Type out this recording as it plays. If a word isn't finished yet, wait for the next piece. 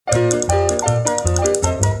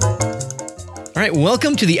All right,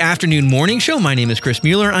 welcome to the afternoon morning show. My name is Chris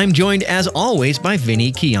Mueller. I'm joined, as always, by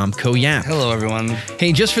Vinny Kiamko-Yap. Hello, everyone.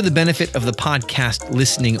 Hey, just for the benefit of the podcast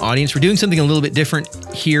listening audience, we're doing something a little bit different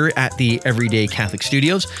here at the Everyday Catholic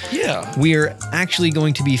Studios. Yeah. We're actually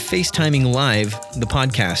going to be FaceTiming live the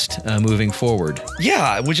podcast moving forward.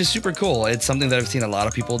 Yeah, which is super cool. It's something that I've seen a lot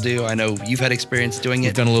of people do. I know you've had experience doing it.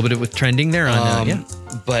 We've done a little bit with trending there on, yeah.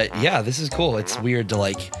 But yeah, this is cool. It's weird to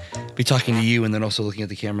like be talking to you and then also looking at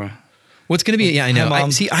the camera. What's going to be? Yeah, I know. Hi,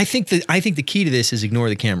 Mom. I think the key to this is ignore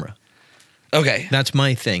the camera. Okay, That's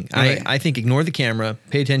my thing. Okay. I think ignore the camera.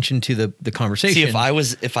 Pay attention to the conversation. see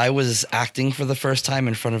if I was acting for the first time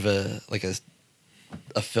in front of a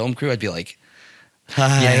film crew, I'd be like,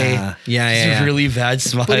 hi. Yeah. It's a really bad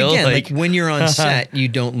smile. But again, like when you're on set, you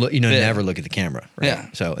don't look. Yeah. Never look at the camera. Right? Yeah.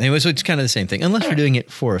 So anyway, so it's kind of the same thing, unless you're doing it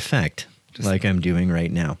for effect. Like I'm doing right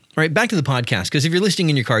now. All right, back to the podcast, because if you're listening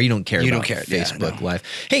in your car, you don't care about Facebook Live.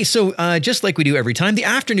 Hey, so just like we do every time, the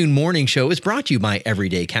afternoon morning show is brought to you by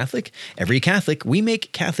Everyday Catholic. Every Catholic, we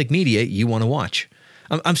make Catholic media you want to watch.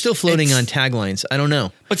 I'm still floating on taglines. I don't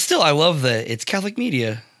know. But still, I love that it's Catholic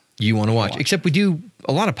media. You want to watch. Except we do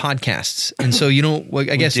a lot of podcasts. And so,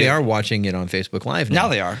 I guess they are watching it on Facebook Live now. Now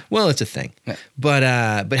they are. Well, it's a thing. Yeah. But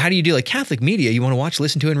how do you do like Catholic media you want to watch,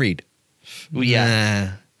 listen to, and read? Well,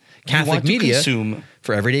 yeah. Catholic media consume.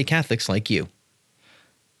 For everyday Catholics like you.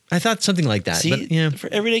 I thought something like that. See, but, yeah. for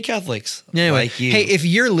everyday Catholics Anyway, like you. hey, if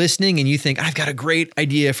you're listening and you think, I've got a great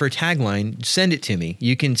idea for a tagline, send it to me.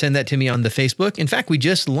 You can send that to me on the Facebook. In fact, we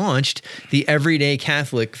just launched the Everyday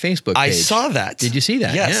Catholic Facebook page. I saw that. Did you see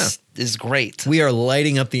that? Yes. Yeah. It's great. We are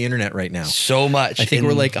lighting up the internet right now. So much. I think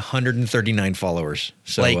we're like 139 followers.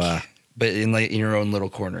 So, but in your own little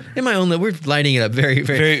corner. In my own, we're lighting it up very,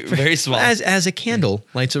 very, very small. As a candle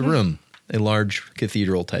lights a room, a large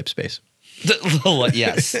cathedral type space.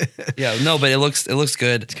 Yes. Yeah. No, but it looks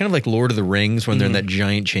good. It's kind of like Lord of the Rings when they're in that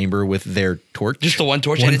giant chamber with their torch. Just the one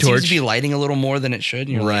torch. And it seems to be lighting a little more than it should.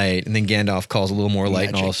 And right. And then Gandalf calls a little more light,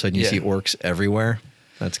 and all of a sudden you see orcs everywhere.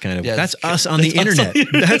 That's kind of that's us on the internet.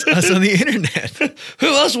 That's us on the internet. Who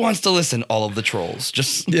else wants to listen? All of the trolls.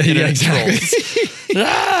 Just exactly.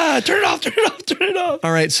 Trolls. Turn it off.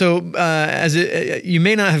 All right. So you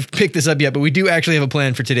may not have picked this up yet, but we do actually have a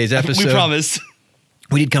plan for today's episode. We promise.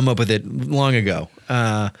 We did come up with it long ago.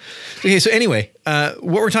 Okay, so anyway, what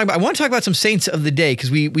we're talking about, I want to talk about some saints of the day,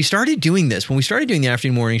 because we started doing this when we started doing the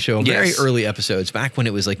afternoon morning show, very early episodes, back when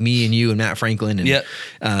it was like me and you and Matt Franklin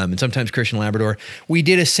and sometimes Christian Labrador. We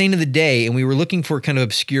did a saint of the day, and we were looking for kind of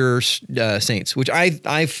obscure saints, which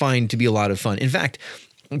I find to be a lot of fun. In fact,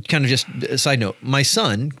 kind of just a side note, my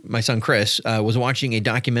son Chris, was watching a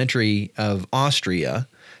documentary of Austria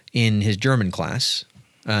in his German class.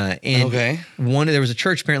 There was a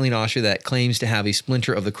church apparently in Austria that claims to have a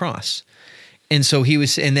splinter of the cross. And so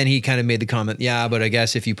then he kind of made the comment, yeah, but I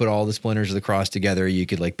guess if you put all the splinters of the cross together, you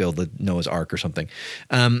could like build the Noah's Ark or something.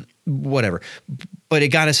 Whatever. But it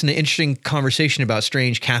got us in an interesting conversation about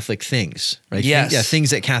strange Catholic things, right? Yes.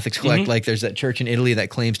 Things that Catholics collect. Like there's that church in Italy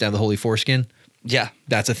that claims to have the Holy Foreskin. Yeah.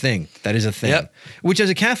 That's a thing. That is a thing. Yep. Which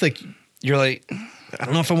as a Catholic, you're like, I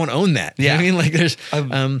don't know if I want to own that. Yeah. You know what I mean? Like there's,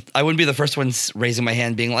 I wouldn't be the first one raising my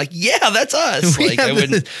hand being like, yeah, that's us. Like I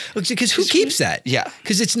wouldn't. Because who keeps that? Yeah.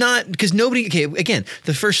 Because nobody, again,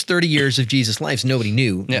 the first 30 years of Jesus' life, nobody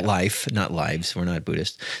knew life, not lives. We're not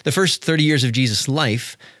Buddhists. The first 30 years of Jesus'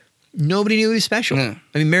 life, nobody knew he was special. Yeah.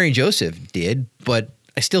 I mean, Mary and Joseph did, but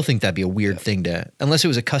I still think that'd be a weird thing unless it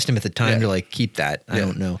was a custom at the time to like keep that. I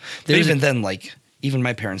don't know. But then, like, even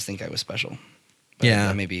my parents think I was special.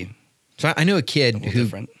 But maybe. So I know a kid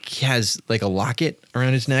who has like a locket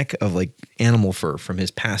around his neck of like animal fur from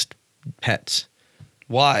his past pets.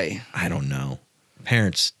 Why? I don't know.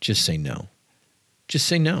 Parents, just say no. Just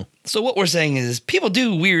say no. So what we're saying is people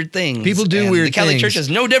do weird things. The Catholic Church is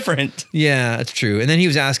no different. Yeah, that's true. And then he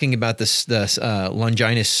was asking about this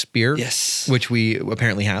Longinus spear, which we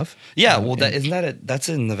apparently have. Yeah, well, that's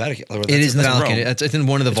in the Vatican. It is in the Vatican. It's in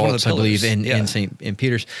one of the vaults, I believe, in St.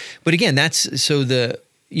 Peter's. But again, that's so the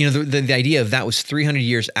idea of that was 300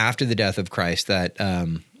 years after the death of Christ. That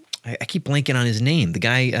I keep blanking on his name. The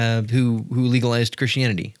guy who legalized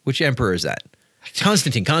Christianity. Which emperor is that?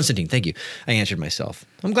 Constantine. Thank you. I answered myself.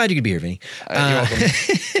 I'm glad you could be here, Vinny. You're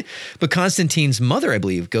welcome. But Constantine's mother, I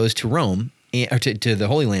believe, goes to Rome, or to the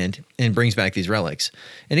Holy Land, and brings back these relics.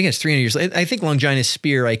 And again, it's 300 years later. I think Longinus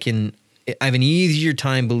spear, I have an easier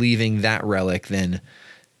time believing that relic than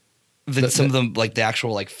some of them, like the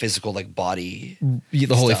actual like physical like body,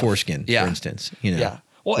 the Holy Foreskin, for instance. Yeah.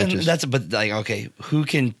 Well, but like, okay, who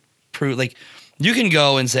can prove? Like, you can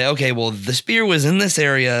go and say, okay, well, the spear was in this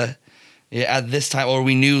area at this time, or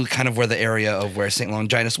we knew kind of where the area of where St.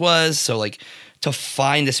 Longinus was. So like, to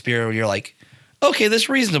find a spirit where you're like, okay, this is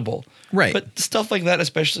reasonable. Right. But stuff like that,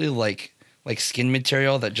 especially like skin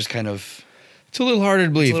material that just kind of... It's a little harder to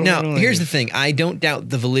believe. Now, harder to here's the believe. thing. I don't doubt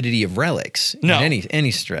the validity of relics No. in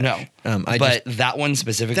any stretch. No. But that one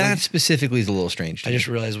specifically... That specifically is a little strange to I me. just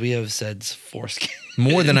realized we have said foreskin.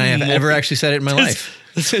 More than I have ever actually said it in my life.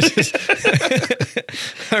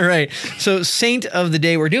 All right. So saint of the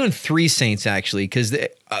day. We're doing 3 saints actually because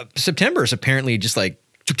September is apparently just like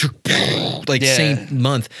saint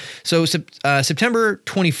month. So September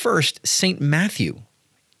 21st, Saint Matthew,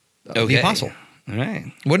 the apostle. All right.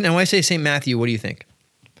 Now when I say Saint Matthew, what do you think?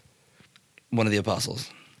 One of the apostles.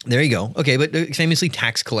 There you go. Okay, but famously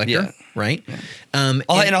tax collector, right? Yeah. And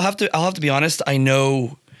I'll have to be honest. I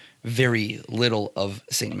know very little of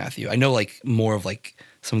Saint Matthew. I know like more of like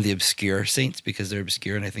some of the obscure saints because they're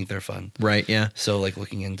obscure and I think they're fun. Right. Yeah. So like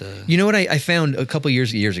looking into. You know what I found a couple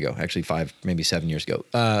years ago, actually 5, maybe 7 years ago.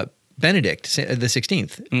 Benedict the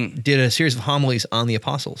 16th did a series of homilies on the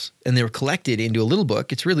apostles, and they were collected into a little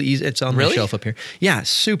book. It's really easy. It's on the shelf up here. Yeah,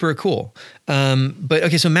 super cool. But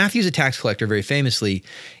okay, so Matthew's a tax collector, very famously,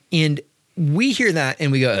 and we hear that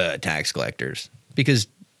and we go, tax collectors, because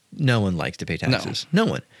no one likes to pay taxes. No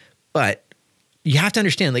one. But you have to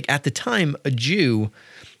understand, like at the time, a Jew.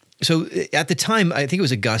 So at the time, I think it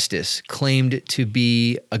was Augustus claimed to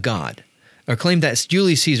be a god. Or claimed that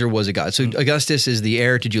Julius Caesar was a god. So Augustus is the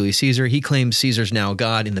heir to Julius Caesar. He claims Caesar's now a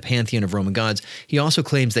god in the pantheon of Roman gods. He also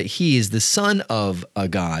claims that he is the son of a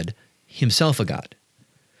god, himself a god.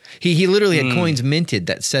 He literally had coins minted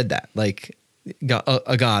that said that, like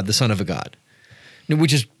a god, the son of a god,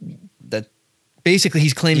 which is that. Basically,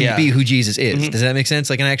 he's claiming to be who Jesus is. Mm-hmm. Does that make sense?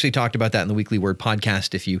 Like, and I actually talked about that in the Weekly Word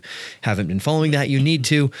podcast. If you haven't been following that, you need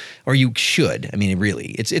to, or you should. I mean, really,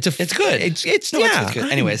 it's good. It's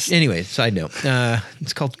good. Anyways, side note.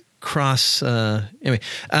 It's called cross. But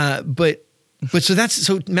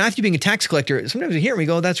so Matthew being a tax collector. Sometimes we hear him, we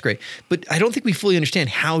go, oh, that's great. But I don't think we fully understand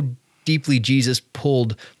how deeply Jesus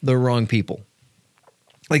pulled the wrong people.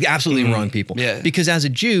 Like absolutely wrong people. Yeah. Because as a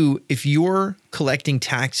Jew, if you're collecting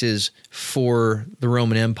taxes for the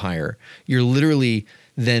Roman Empire, you're literally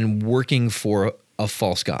then working for a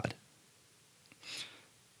false god.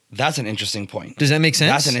 That's an interesting point. Does that make sense?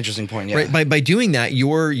 That's an interesting point, yeah. Right? By doing that,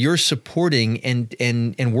 you're supporting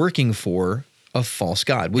and working for a false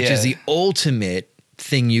god, which is the ultimate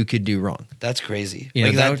thing you could do wrong. That's crazy.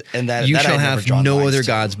 You know, that you that shall I've never have drawn no lines other to.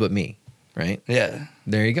 gods but me. Right? Yeah.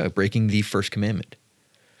 There you go. Breaking the first commandment.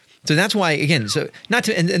 So that's why, again,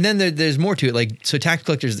 and then there's more to it. Like, so tax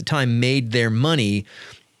collectors at the time made their money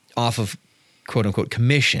off of quote unquote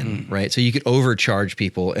commission, right? So you could overcharge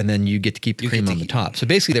people and then you get to keep the cream on the top. So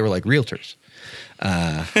basically they were like realtors.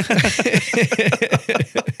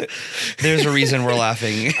 There's a reason we're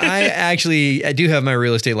laughing. I do have my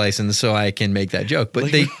real estate license, so I can make that joke.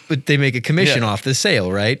 But they make a commission off the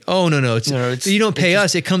sale, right? Oh no, it's you don't pay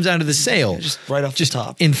us; it comes out of the sale, just right off the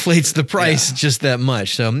top. Inflates the price just that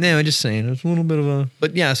much. So no, I'm just saying it's a little bit of a.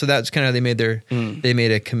 But yeah, so that's kind of how they made they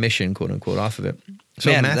made a commission, quote unquote, off of it.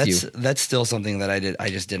 So Man, Matthew, that's still something that I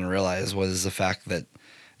just didn't realize was the fact that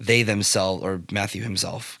they themselves, or Matthew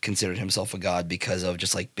himself, considered himself a god because of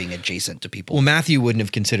just like being adjacent to people. Well, Matthew wouldn't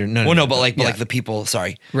have considered but the people.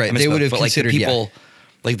 Sorry, right? They would have considered like the people,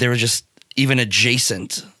 like they were just even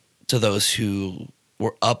adjacent to those who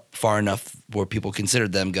were up far enough where people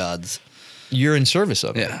considered them gods. You're in service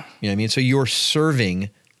of it. Yeah, you know what I mean. So you're serving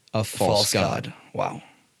a false god. Wow.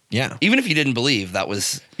 Yeah. Even if you didn't believe,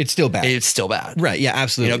 it's still bad. It's still bad. Right. Yeah.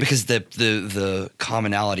 Absolutely. You know, because the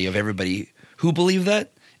commonality of everybody who believed that.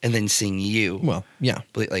 And then seeing you, well, yeah,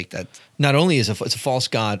 like that. Not only is it's a false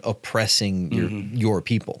god oppressing your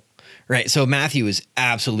people, right? So Matthew is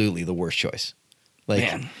absolutely the worst choice.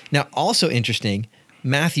 Now, also interesting,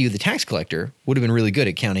 Matthew, the tax collector, would have been really good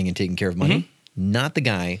at counting and taking care of money. Not the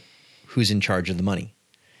guy who's in charge of the money.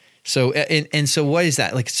 So and so, what is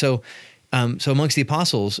that like? So amongst the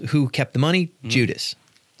apostles, who kept the money? Judas,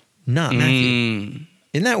 not Matthew.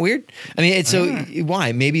 Isn't that weird? I mean,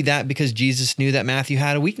 why? Maybe that because Jesus knew that Matthew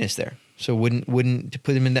had a weakness there, so wouldn't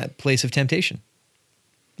put him in that place of temptation.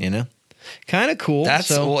 You know, kind of cool.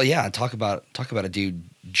 Talk about a dude,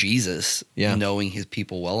 Jesus, knowing his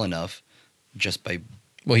people well enough, just by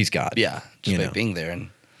he's God. Yeah, just by being there and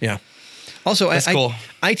Also, that's cool.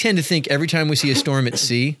 I tend to think every time we see a storm at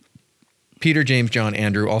sea, Peter, James, John,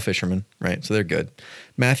 Andrew, all fishermen, right? So they're good.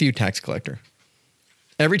 Matthew, tax collector.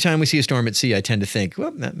 Every time we see a storm at sea, I tend to think,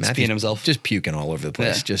 well, Matthew's himself. Just puking all over the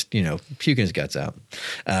place. Yeah. Just, puking his guts out.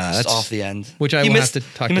 That's off the end. Which I will have to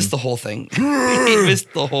talk to him. He missed the whole thing. He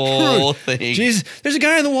missed the whole thing. Jesus, there's a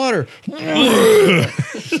guy in the water.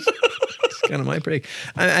 It's kind of my break.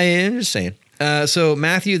 I am just saying. So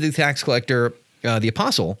Matthew, the tax collector, the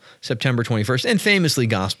apostle, September 21st, and famously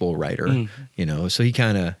gospel writer, so he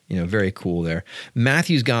kind of, very cool there.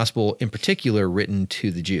 Matthew's gospel in particular written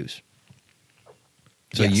to the Jews.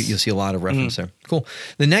 So you'll see a lot of reference there. Cool.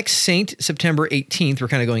 The next saint, September 18th, we're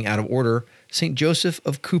kind of going out of order, St. Joseph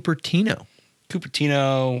of Cupertino.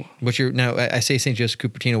 Cupertino. Now I say St. Joseph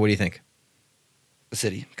Cupertino, what do you think? The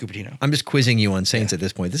city, Cupertino. I'm just quizzing you on saints at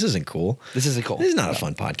this point. This isn't cool. This isn't cool. This is not a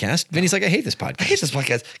fun podcast. Vinny's like, I hate this podcast. I hate this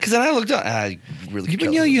podcast. Because then I looked up, I really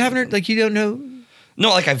you haven't heard, like, you don't know? No,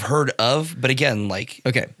 like I've heard of, but again, like,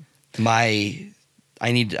 okay. I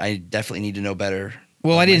definitely need to know better.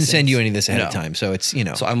 Well, I didn't send you any of this ahead of time, so it's,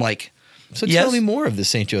 So I'm like, so tell me more of the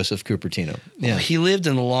St. Joseph Cupertino. Yeah. Well, he lived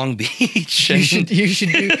in Long Beach. You should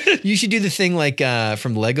do the thing like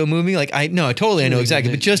from the Lego Movie. Like I know exactly,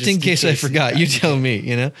 but just in case I forgot, you tell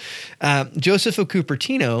me. Joseph of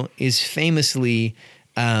Cupertino is famously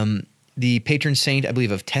the patron saint, I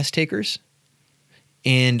believe, of test takers,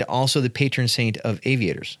 and also the patron saint of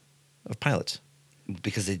aviators, of pilots,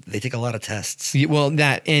 because they take a lot of tests. Well,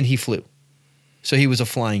 that and he flew, so he was a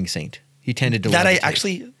flying saint. He tended to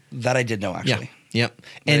levitate. That I did know, actually. Yeah.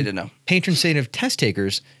 And I did know. Patron saint of test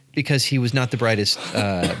takers because he was not the brightest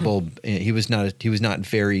bulb. He was not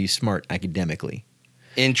very smart academically.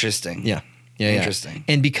 Interesting. Yeah. Interesting.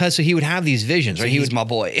 And because he would have these visions, right? He's my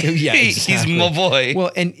boy. Yeah, exactly. He's my boy.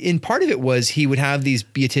 Well, and part of it was he would have these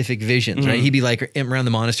beatific visions, right? He'd be like around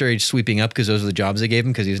the monastery sweeping up because those are the jobs they gave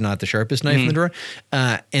him because he was not the sharpest knife in the drawer.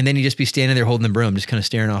 And then he'd just be standing there holding the broom, just kind of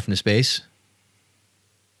staring off into space.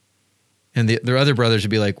 And their other brothers would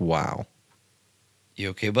be like, wow.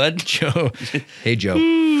 You okay, bud? Joe. Hey, Joe.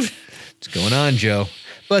 What's going on, Joe?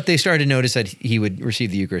 But they started to notice that he would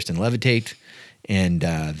receive the Eucharist and levitate. And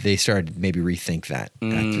they started to maybe rethink that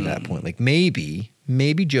after that point. Like maybe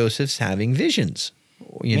Joseph's having visions.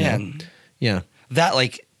 You know? Yeah. That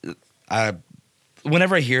like,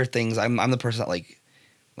 whenever I hear things, I'm the person that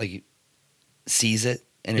like sees it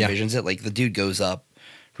and envisions it. Like the dude goes up,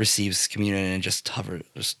 receives communion, and just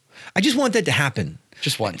hovers. I just want that to happen.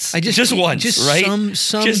 Just once. Just once, right?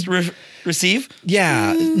 Some just receive.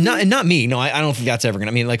 Yeah, not me. No, I don't think that's ever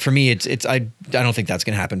gonna. I mean, like for me, it's I don't think that's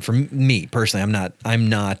gonna happen. For me personally, I'm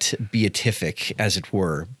not beatific, as it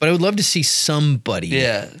were. But I would love to see somebody.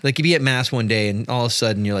 Yeah, like you'd be at mass one day, and all of a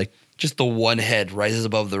sudden you're like, just the one head rises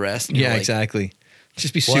above the rest. And yeah, exactly.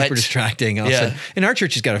 Just be super distracting. All of a sudden. And our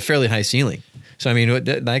church has got a fairly high ceiling. So, I mean,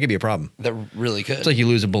 that could be a problem. That really could. It's like you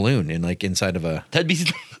lose a balloon inside of a... That'd be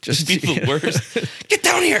the worst. Get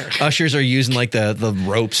down here. Ushers are using like the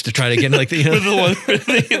ropes to try to get like the... the one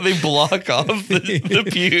where they block off the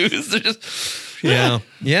pews. They're just...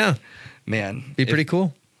 Yeah. Man. Be pretty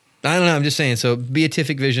cool. I don't know. I'm just saying. So,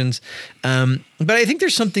 beatific visions. But I think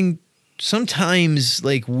there's something... Sometimes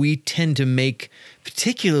like we tend to make,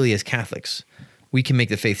 particularly as Catholics, we can make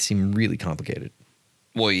the faith seem really complicated.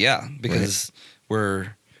 Well, yeah, because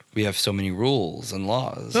we have so many rules and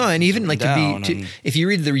laws. Oh, and even like if you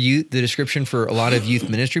read the description for a lot of youth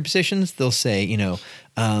ministry positions, they'll say,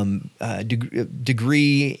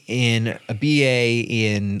 degree in a BA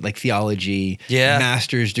in like theology,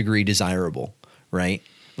 master's degree desirable, right?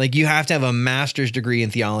 Like you have to have a master's degree in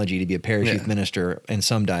theology to be a parish youth minister in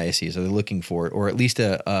some dioceses. So they're looking for it, or at least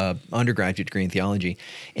a undergraduate degree in theology.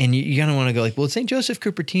 And you kind of want to go like, well, St. Joseph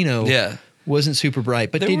Cupertino wasn't super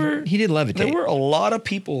bright, but he did levitate. There were a lot of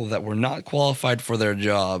people that were not qualified for their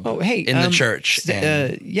job in the church.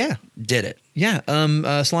 And did it. Yeah.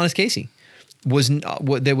 Solanus Casey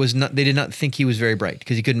they did not think he was very bright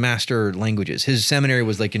because he couldn't master languages. His seminary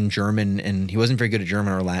was like in German and he wasn't very good at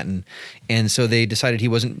German or Latin. And so they decided he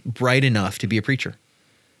wasn't bright enough to be a preacher.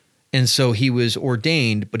 And so he was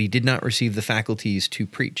ordained, but he did not receive the faculties to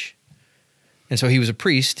preach. And so he was a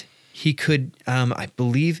priest. He could, I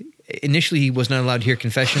believe, initially he was not allowed to hear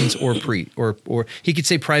confessions or he could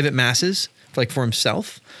say private masses like for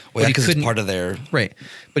himself. Well, because it's part of their... Right.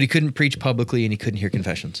 But he couldn't preach publicly and he couldn't hear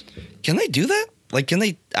confessions. Can they do that? Like, can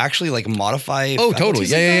they actually like modify... Oh, totally.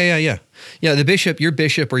 Yeah. Yeah, the bishop, your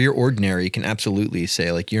bishop or your ordinary can absolutely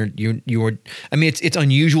say like you're I mean, it's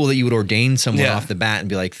unusual that you would ordain someone off the bat and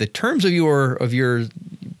be like, the terms of your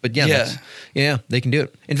but they can do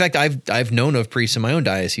it. In fact, I've known of priests in my own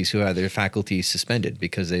diocese who had their faculty suspended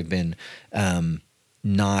because they've been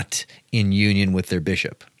not in union with their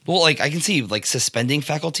bishop. Well, like I can see like suspending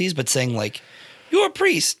faculties, but saying like you're a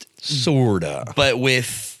priest, sorta, but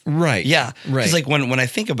with right. Because like when I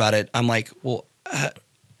think about it, I'm like, well,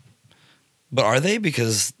 but are they?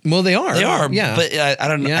 Because they are. Yeah, but I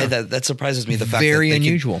don't know. Yeah. That surprises me. The fact very that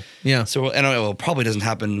unusual. Yeah. So and it probably doesn't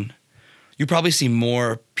happen. You probably see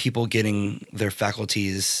more people getting their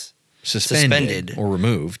faculties suspended or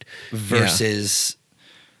removed versus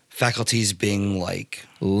faculties being like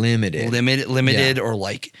limited or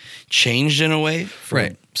like changed in a way for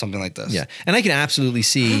something like this. Yeah. And I can absolutely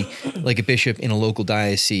see like a bishop in a local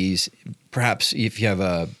diocese, perhaps if you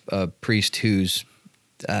have a priest who's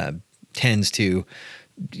tends to,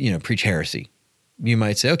 preach heresy, you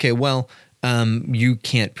might say, okay, well, you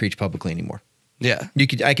can't preach publicly anymore. Yeah.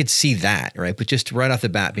 I could see that, right? But just right off the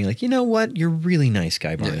bat being like, you know what? You're a really nice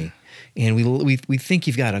guy, Barney. Yeah. And we think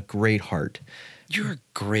you've got a great heart. You're a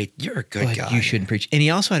good guy. You shouldn't preach. And he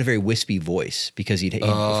also had a very wispy voice because he'd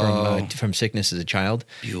from sickness as a child.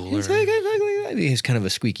 He's kind of a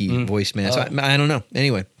squeaky voice man. So I don't know.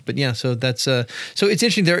 Anyway, but yeah, so that's so it's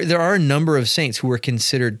interesting. There are a number of saints who were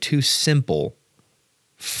considered too simple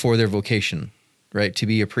for their vocation, right? To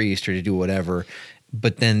be a priest or to do whatever.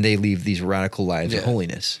 But then they leave these radical lives of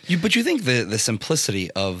holiness. But you think the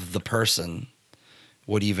simplicity of the person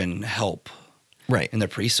would even help, right, in their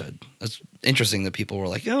priesthood? That's interesting that people were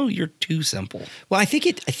like, "Oh, you're too simple." Well, I think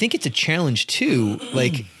it's a challenge too.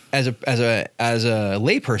 Like as a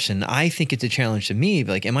layperson, I think it's a challenge to me.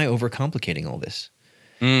 Like, am I overcomplicating all this?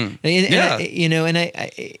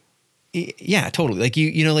 Yeah, totally. Like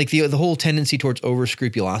like the whole tendency towards over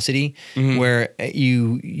scrupulosity, where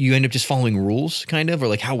you end up just following rules, kind of, or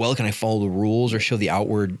like how well can I follow the rules or show the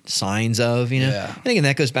outward signs of, Yeah. And again,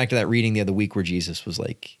 that goes back to that reading the other week where Jesus was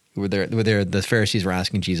like, the Pharisees were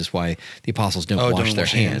asking Jesus why the apostles don't wash their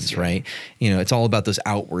hands, right? It's all about those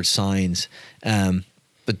outward signs.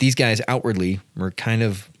 But these guys outwardly were kind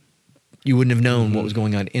of, you wouldn't have known what was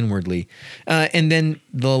going on inwardly. And then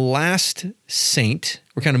the last saint,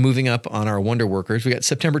 we're kind of moving up on our wonder workers. We got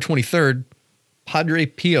September 23rd, Padre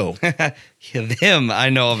Pio. Him I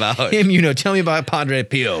know about. Him, tell me about Padre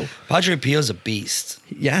Pio. Padre Pio's a beast.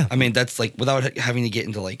 Yeah. I mean, that's like, without having to get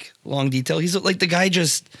into like long detail, he's like the guy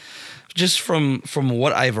just from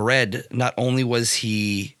what I've read, not only was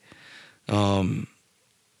he a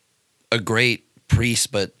great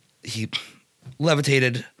priest, but he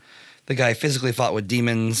levitated. The guy physically fought with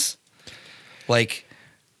demons. Like,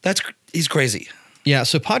 he's crazy. Yeah.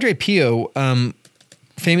 So Padre Pio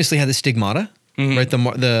famously had the stigmata, right?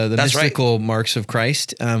 The mystical marks of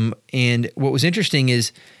Christ. And what was interesting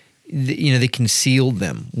is, they concealed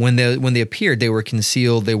them when they appeared. They were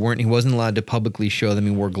concealed. He wasn't allowed to publicly show them.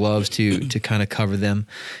 He wore gloves to kind of cover them.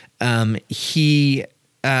 I think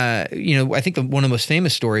one of the most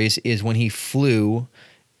famous stories is when he flew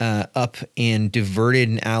up and diverted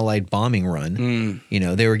an Allied bombing run.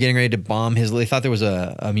 They were getting ready to bomb they thought there was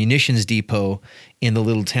a munitions depot in the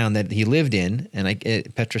little town that he lived in, and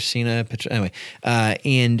anyway,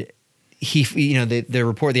 and he, they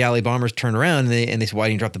report the Allied bombers turn around and they said, "Why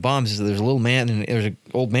didn't you drop the bombs?" He said, "There's a little man and there's an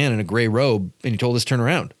old man in a gray robe, and he told us to turn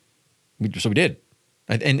around." So we did.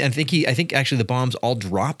 And I think actually the bombs all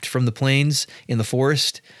dropped from the planes in the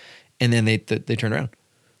forest, and then they turned around.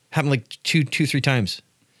 Happened like two, 3 times.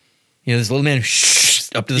 This little man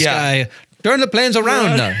up to the sky, turn the planes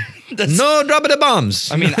around. No dropping the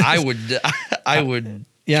bombs. I mean, I would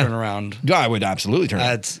turn around. I would absolutely turn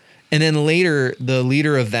around. And then later, the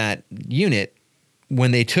leader of that unit, when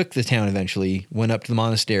they took the town eventually, went up to the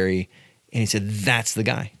monastery and he said, "That's the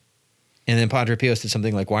guy." And then Padre Pio said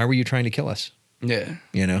something like, "Why were you trying to kill us?" Yeah.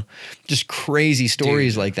 Just crazy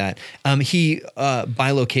stories like that. He,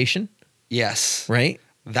 by location. Yes. Right?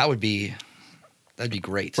 That'd be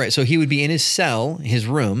great. Right. So he would be in his cell, his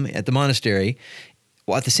room at the monastery.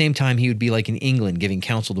 Well, at the same time, he would be like in England giving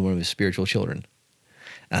counsel to one of his spiritual children.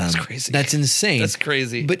 That's crazy. That's insane. That's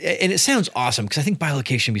crazy. And it sounds awesome because I think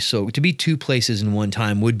bilocation would be to be 2 places in one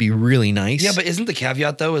time would be really nice. Yeah, but isn't the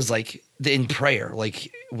caveat though is like in prayer,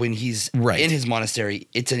 like when he's in his monastery,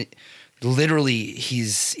 literally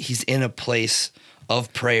he's in a place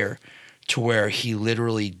of prayer to where he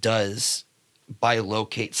literally does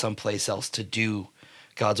bilocate someplace else to do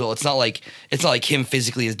God's will. It's not like him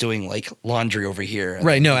physically is doing like laundry over here.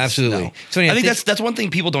 Right. No, absolutely. No. So I think that's one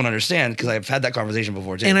thing people don't understand, because I've had that conversation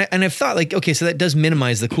before too. And I've thought like, okay, so that does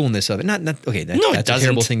minimize the coolness of it. That's a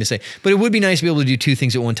terrible thing to say. But it would be nice to be able to do 2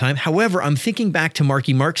 things at one time. However, I'm thinking back to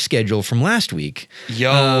Marky Mark's schedule from last week.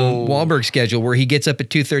 Wahlberg's schedule where he gets up at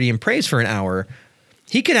 2:30 and prays for an hour.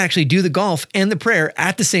 He could actually do the golf and the prayer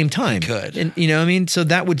at the same time. He could. And so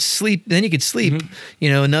that would sleep. Then you could sleep,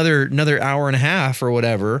 another hour and a half or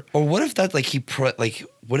whatever. Or what if that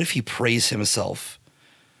what if he prays himself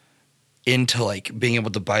into like being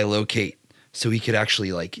able to bilocate so he could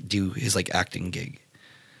actually like do his like acting gig.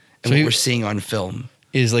 And so what we're seeing on film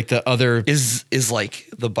is like the other is like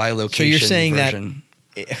the bilocation. So you're saying version.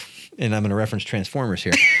 that, and I'm going to reference Transformers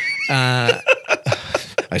here.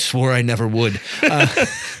 I swore I never would.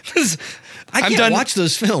 I can't watch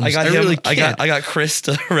those films. I really can't. I got Chris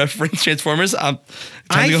to reference Transformers. Time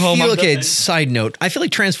to go home. Okay, side note. I feel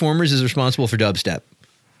like Transformers is responsible for dubstep.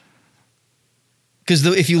 Because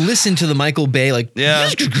if you listen to the Michael Bay, like,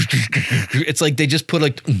 it's like they just put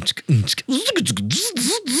like,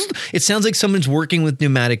 it sounds like someone's working with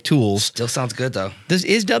pneumatic tools. Still sounds good though.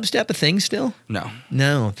 Is dubstep a thing still? No,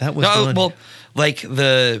 that was gone. Well, like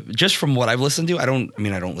just from what I've listened to, I don't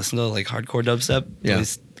listen to like hardcore dubstep. Yeah. At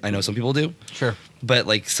least I know some people do. Sure. But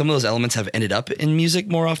like some of those elements have ended up in music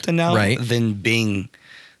more often now, right, than being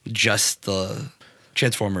just the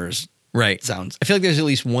Transformers. Right. Sounds. I feel like there's at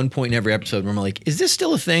least one point in every episode where I'm like, is this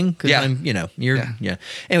still a thing? Because yeah.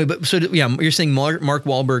 Anyway, but so you're saying Mark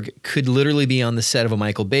Wahlberg could literally be on the set of a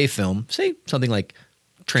Michael Bay film, say something like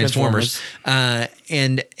Transformers.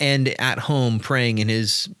 And at home praying in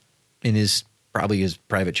his probably his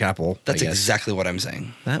private chapel. That's exactly what I'm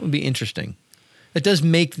saying. That would be interesting. It does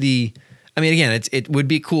make again, it would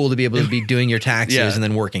be cool to be able to be doing your taxes and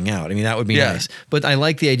then working out. I mean, that would be nice. But I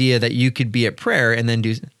like the idea that you could be at prayer and then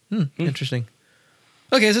do. Interesting.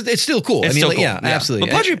 Okay, so it's still cool. It's still cool. Absolutely.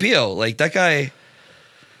 But Padre Pio, like that guy.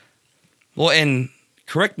 Well, and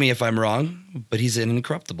correct me if I'm wrong, but he's an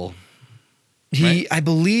incorruptible. I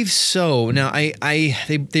believe so. Now,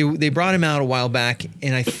 they brought him out a while back,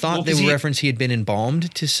 and I thought they referenced he had been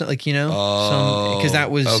embalmed to because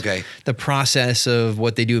that was the process of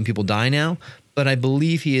what they do when people die now. But I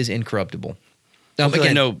believe he is incorruptible.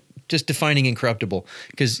 Again, no. Just defining incorruptible,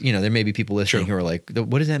 because there may be people listening who are like,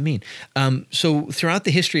 what does that mean? So throughout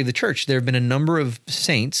the history of the church, there have been a number of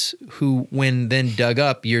saints who, when then dug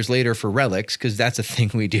up years later for relics, because that's a thing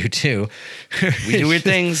we do too. We do weird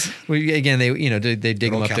things. They dig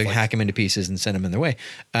them up to hack them into pieces and send them in their way.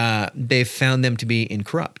 They've found them to be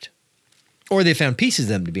incorrupt. Or they found pieces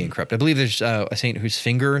of them to be incorrupt. I believe there's a saint whose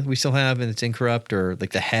finger we still have and it's incorrupt, or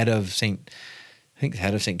like the head of Saint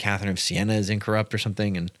Catherine of Siena is incorrupt or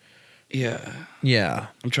something, and yeah.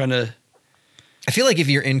 I'm trying to. I feel like if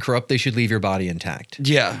you're incorrupt, they should leave your body intact.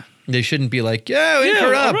 Yeah. They shouldn't be like,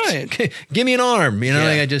 incorrupt. Right. Give me an arm.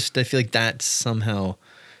 I feel like that's somehow.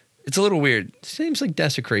 It's a little weird. It seems like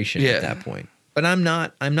desecration at that point. But I'm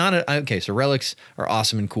not. Okay, so relics are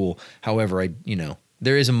awesome and cool. However,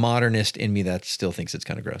 there is a modernist in me that still thinks it's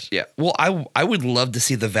kind of gross. Yeah. Well, I would love to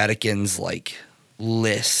see the Vatican's like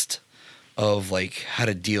list of like how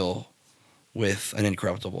to deal with an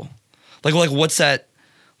incorruptible. Like what's that?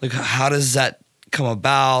 Like how does that come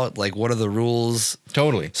about? Like what are the rules?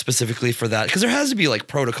 Totally. Specifically for that? Because there has to be like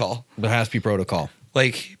protocol. There has to be protocol.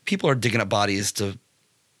 Like people are digging up bodies to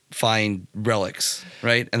find relics,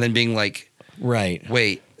 right? And then being like, right,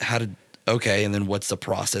 wait, and then what's the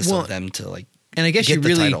process of them to like? And I guess get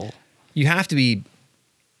you have to be.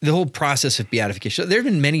 The whole process of beatification. So there have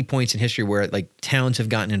been many points in history where like towns have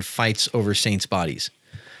gotten in fights over saints' bodies.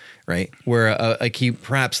 Right, where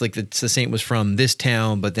the saint was from this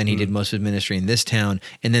town, but then he did most of his ministry in this town,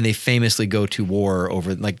 and then they famously go to war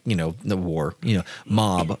over the war,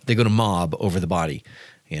 mob. They go to mob over the body,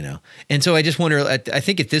 And so I just wonder. I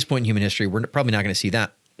think at this point in human history, we're probably not going to see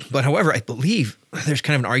that. But however, I believe there's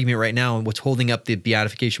kind of an argument right now on what's holding up the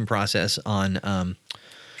beatification process on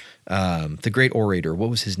the great orator.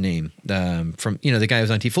 What was his name? From the guy who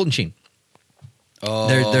was on TV, Fulton Sheen. Oh.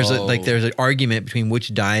 There's an argument between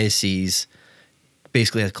which diocese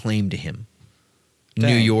basically has claim to him.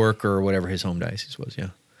 Dang. New York or whatever his home diocese was, yeah.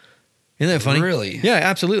 Isn't that funny? Really? Yeah,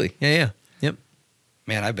 absolutely. Yeah. Yep.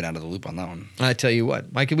 Man, I've been out of the loop on that one. I tell you what,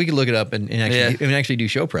 we could look it up and actually do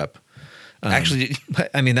show prep.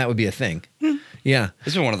 That would be a thing. Yeah.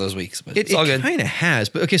 It's been one of those weeks, but it's all good. It kind of has.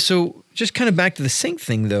 But okay, so just kind of back to the saint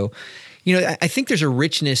thing though. I think there's a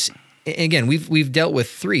richness. Again, we've dealt with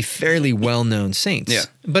 3 fairly well-known saints. Yeah.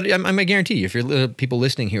 But I guarantee you, if you're people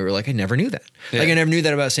listening here are like, I never knew that. Yeah. Like I never knew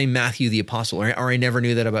that about St. Matthew the Apostle, or I never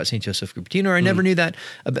knew that about St. Joseph Cupertino, or I never knew that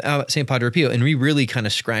about St. Padre Pio. And we really kind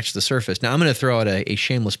of scratched the surface. Now, I'm going to throw out a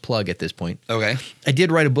shameless plug at this point. Okay. I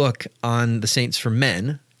did write a book on the saints for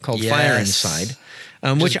men called Fire Inside.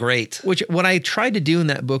 Which is great. What I tried to do in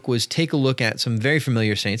that book was take a look at some very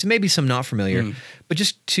familiar saints, and maybe some not familiar, but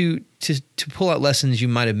just to pull out lessons you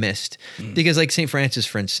might have missed. Because like St. Francis,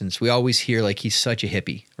 for instance, we always hear like he's such a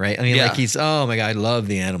hippie, right? I mean, like he's, oh my God, I love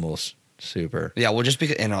the animals. Super. Yeah, well, just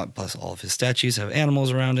because, and plus all of his statues have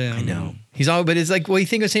animals around him. I know. But it's like, well, you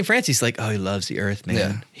think of St. Francis, like, oh, he loves the earth, man.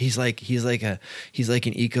 Yeah. He's like an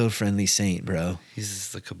eco-friendly saint, bro.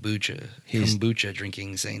 He's the kombucha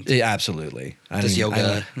drinking saint. Yeah, absolutely. Does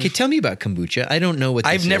yoga. Okay, tell me about kombucha. I don't know what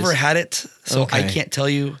this is. I've never had it, so I can't tell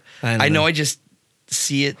you. I know I just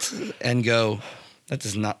see it and go, That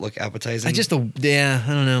does not look appetizing. I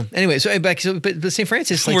don't know. Anyway, but St.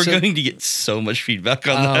 Francis, we're going to get so much feedback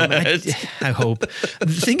on that. I hope. The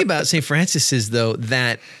thing about St. Francis is, though,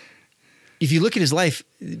 that if you look at his life,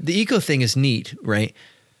 the eco thing is neat, right?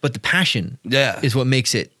 But the passion is what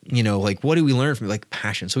makes it, like, what do we learn from, like,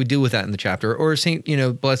 passion? So we deal with that in the chapter. Or St.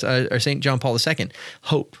 John Paul II,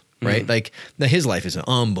 hope. Right? Like his life is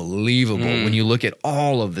unbelievable when you look at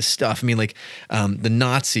all of the stuff. I mean, like the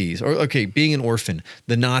Nazis, being an orphan,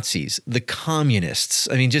 the Nazis, the communists.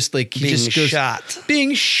 I mean, just like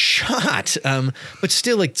being shot. But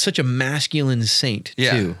still like such a masculine saint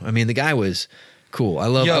too. I mean, the guy was cool. I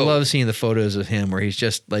love seeing the photos of him where he's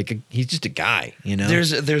just a guy,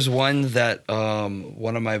 There's one that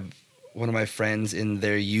one of my friends in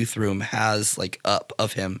their youth room has like up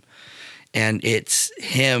of him. And it's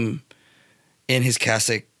him in his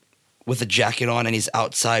cassock with a jacket on, and he's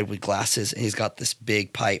outside with glasses, and he's got this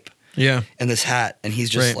big pipe, and this hat, and he's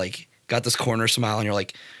just like got this corner smile, and you're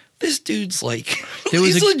like, this dude's like,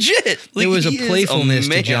 he's legit. Like, there was a playfulness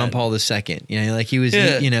to John Paul II. Like he was,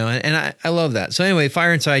 and I love that. So anyway,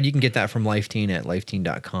 Fire Inside, you can get that from Lifeteen at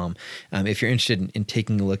lifeteen.com if you're interested in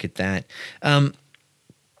taking a look at that.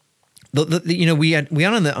 We had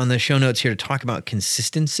on the show notes here to talk about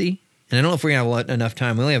consistency. And I don't know if we're going to have enough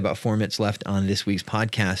time. We only have about 4 minutes left on this week's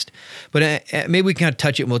podcast. But maybe we can kind of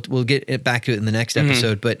touch it. We'll get it back to it in the next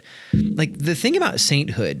episode. But like the thing about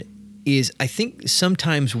sainthood is I think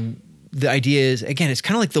sometimes the idea is, again, it's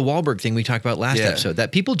kind of like the Wahlberg thing we talked about last episode,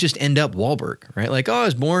 that people just end up Wahlberg, right? Like, I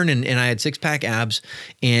was born and I had 6-pack abs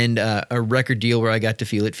and a record deal where I got to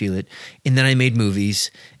feel it. And then I made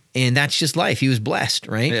movies. And that's just life. He was blessed,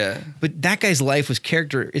 right? Yeah. But that guy's life is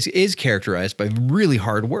characterized by really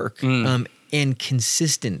hard work and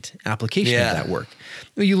consistent application of that work.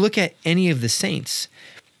 When you look at any of the saints,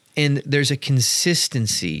 and there's a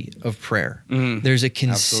consistency of prayer. There's a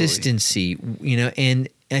consistency, and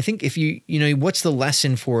I think if what's the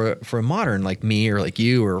lesson for a modern like me or like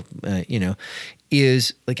you or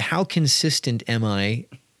is like, how consistent am I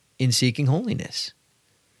in seeking holiness?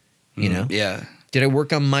 Yeah. Did I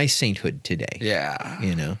work on my sainthood today? Yeah.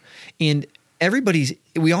 And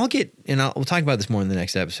we all get, and we'll talk about this more in the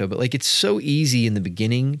next episode, but like, it's so easy in the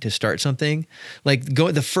beginning to start something. Like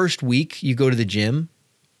the first week you go to the gym.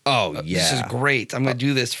 Oh yeah. This is great. I'm going to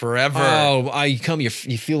do this forever. Oh, you feel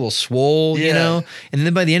a little swole, and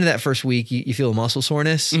then by the end of that first week, you feel a muscle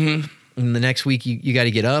soreness. And the next week you got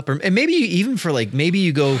to get up, and maybe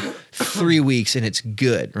you go 3 weeks and it's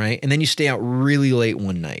good. Right. And then you stay out really late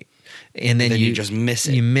one night. And then you just miss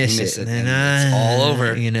it. You miss it. And it's all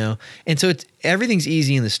over. And so everything's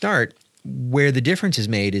easy in the start. Where the difference is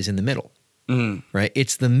made is in the middle. Right?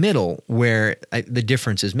 It's the middle where the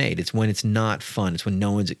difference is made. It's when it's not fun. It's when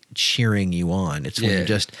no one's cheering you on. It's when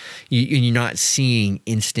you're not seeing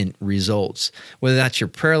instant results. Whether that's your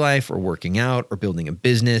prayer life or working out or building a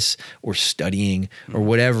business or studying or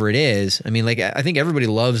whatever it is. I mean, like, I think everybody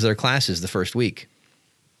loves their classes the first week.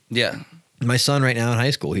 Yeah. My son right now in high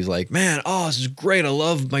school, he's like, man, this is great. I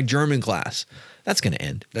love my German class. That's going to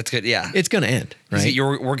end. That's good. Yeah. It's going to end, right?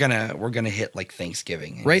 We're going to hit like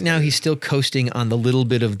Thanksgiving. Right now he's still coasting on the little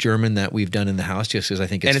bit of German that we've done in the house just because I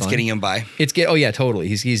think it's fun. Getting him by. Oh yeah, totally.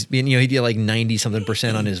 He's been, he did like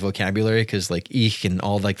 90-something% on his vocabulary because like ich and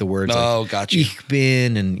all like the words. Oh, gotcha. Ich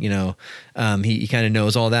bin and he kind of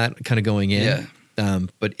knows all that kind of going in. Yeah.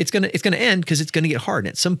 But it's going to end because it's going to get hard.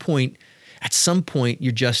 And at some point,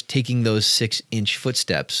 you're just taking those 6-inch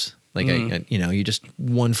footsteps. Like, you're just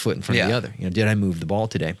 1 foot in front of the other. Did I move the ball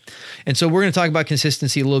today? And so we're going to talk about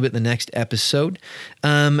consistency a little bit in the next episode.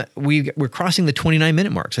 We're crossing the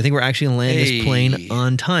 29-minute mark. So I think we're actually going to land this plane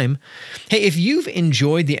on time. Hey, if you've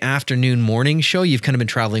enjoyed the afternoon morning show, you've kind of been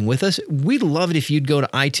traveling with us, we'd love it if you'd go to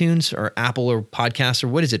iTunes or Apple or Podcasts or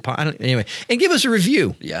what is it? Anyway, and give us a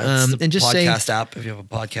review. Yeah, it's the and just podcast app if you have a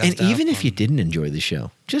podcast and app. Even if you didn't enjoy the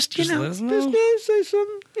show, just let us know. Just say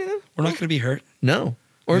something. We're not going to be hurt. No.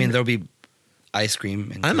 I mean, there'll be ice cream.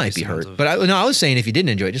 And I might be hurt, but I was saying if you didn't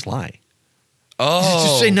enjoy it, just lie. Oh,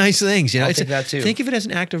 just say nice things. I'll take that too. Think of it as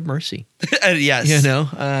an act of mercy. Yes,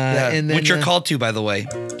 and then, which you're called to, by the way.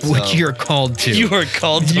 Which you're called to. You are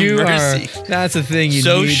called to mercy. That's the thing you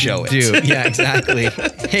need to do. Yeah, exactly.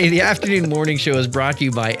 Hey, the afternoon morning show is brought to you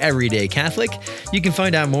by Everyday Catholic. You can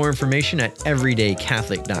find out more information at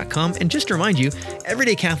everydaycatholic.com. And just to remind you,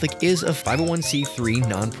 Everyday Catholic is a 501c3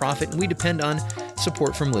 nonprofit, and we depend on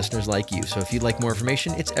support from listeners like you. So if you'd like more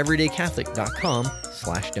information, it's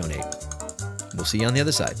everydaycatholic.com/donate. We'll see you on the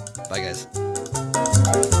other side. Bye, guys.